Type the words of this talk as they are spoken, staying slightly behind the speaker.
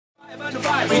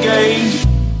Regit.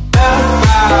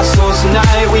 So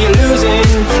tonight we are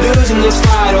losing this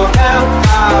fight.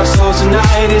 Oh, so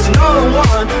tonight is no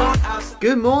one.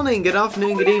 Good morning, good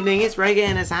afternoon, good evening. It's Regit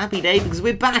and it's a happy day because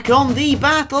we're back on the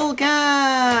Battle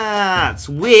Cats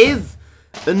with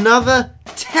another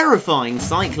terrifying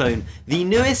cyclone. The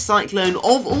newest cyclone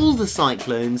of all the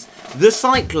cyclones. The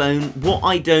cyclone what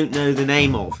I don't know the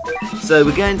name of. So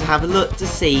we're going to have a look to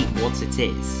see what it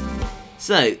is.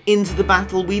 So, into the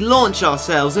battle we launch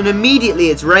ourselves and immediately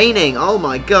it's raining. Oh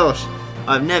my gosh.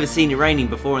 I've never seen it raining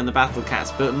before in the Battle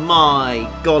Cats, but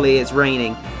my golly, it's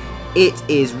raining. It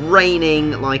is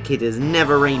raining like it has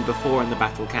never rained before in the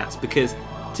Battle Cats because,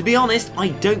 to be honest, I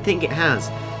don't think it has.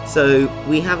 So,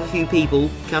 we have a few people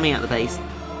coming out the base.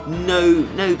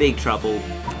 No big trouble.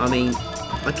 I mean,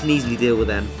 I can easily deal with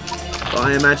them. But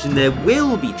I imagine there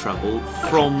will be trouble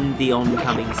from the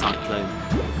oncoming cyclone.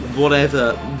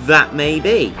 Whatever that may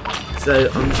be. So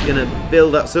I'm just going to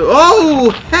build up. So,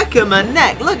 oh, heck of my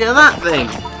neck. Look at that thing.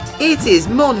 It is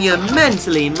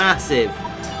monumentally massive.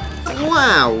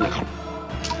 Wow.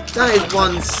 That is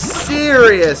one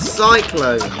serious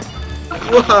cyclone.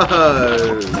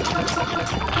 Whoa.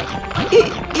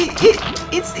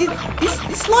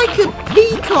 It's like a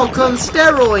peacock on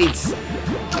steroids.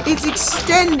 It's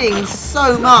extending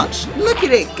so much. Look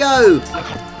at it go.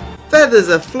 Feathers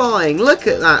are flying. Look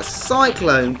at that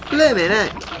cyclone. Blimmin'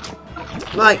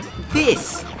 heck. Like,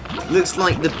 this looks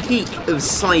like the peak of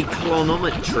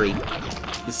cyclonometry.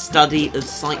 The study of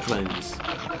cyclones.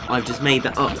 I've just made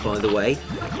that up, by the way.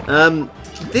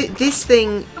 This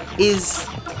thing is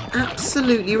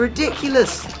absolutely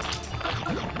ridiculous.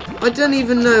 I don't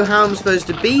even know how I'm supposed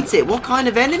to beat it. What kind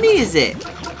of enemy is it?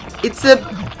 It's a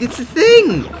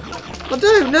thing. I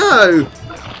don't know.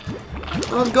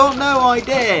 I've got no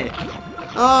idea.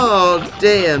 Oh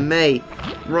dear me.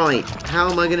 Right, how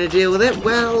am I going to deal with it?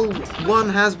 Well, one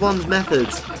has one's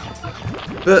methods.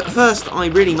 But first, I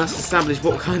really must establish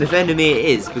what kind of enemy it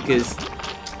is, because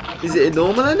is it a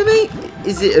normal enemy?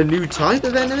 Is it a new type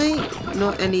of enemy?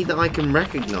 Not any that I can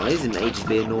recognise. It may just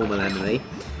be a normal enemy.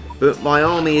 But my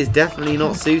army is definitely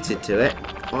not suited to it.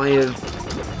 I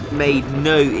have made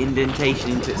no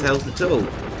indentation into its health at all.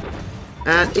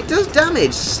 And it does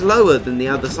damage slower than the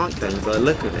other cyclones by the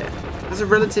look of it. That's a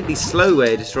relatively slow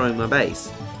way of destroying my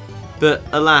base. But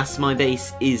alas, my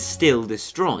base is still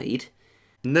destroyed.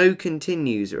 No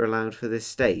continues are allowed for this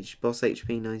stage. Boss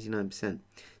HP 99%.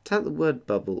 Tap the word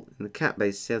bubble in the cat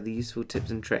base to see other useful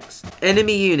tips and tricks.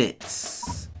 Enemy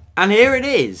units. And here it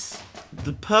is.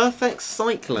 The perfect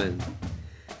cyclone.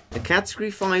 A category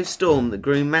 5 storm that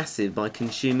grew massive by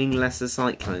consuming lesser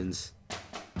cyclones.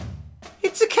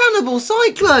 It's a cannibal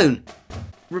cyclone!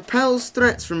 Repels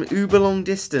threats from uber long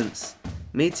distance.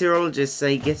 Meteorologists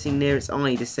say getting near its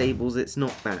eye disables its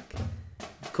knockback.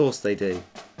 Of course they do.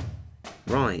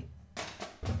 Right.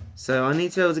 So I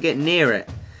need to be able to get near it.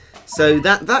 So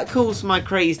that calls for my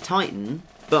crazed titan,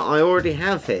 but I already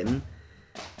have him.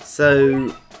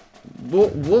 So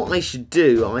what I should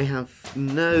do, I have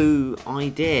no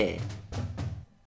idea.